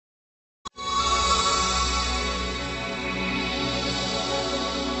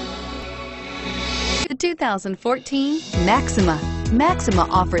2014 Maxima. Maxima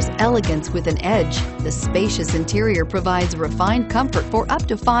offers elegance with an edge. The spacious interior provides refined comfort for up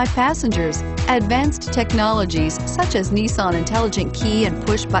to 5 passengers. Advanced technologies such as Nissan Intelligent Key and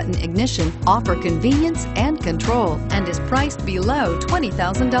Push-Button Ignition offer convenience and control and is priced below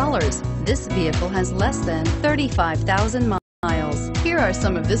 $20,000. This vehicle has less than 35,000 miles. Here are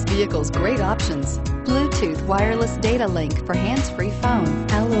some of this vehicle's great options: Bluetooth wireless data link for hands-free phone,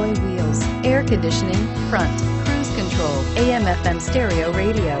 alloy wheels, air conditioning, front, cruise control, AM/FM stereo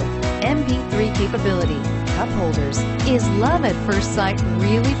radio, MP3 capability, cup holders. Is love at first sight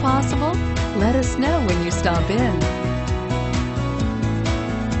really possible? Let us know when you stop in.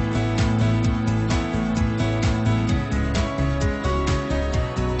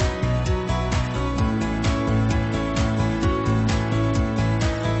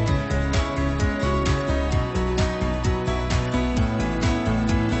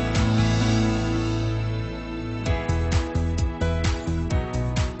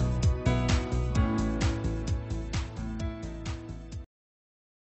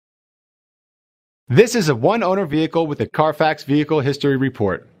 This is a one-owner vehicle with a Carfax Vehicle History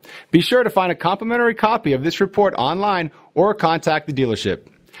Report. Be sure to find a complimentary copy of this report online or contact the dealership.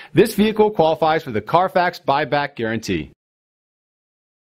 This vehicle qualifies for the Carfax Buyback Guarantee.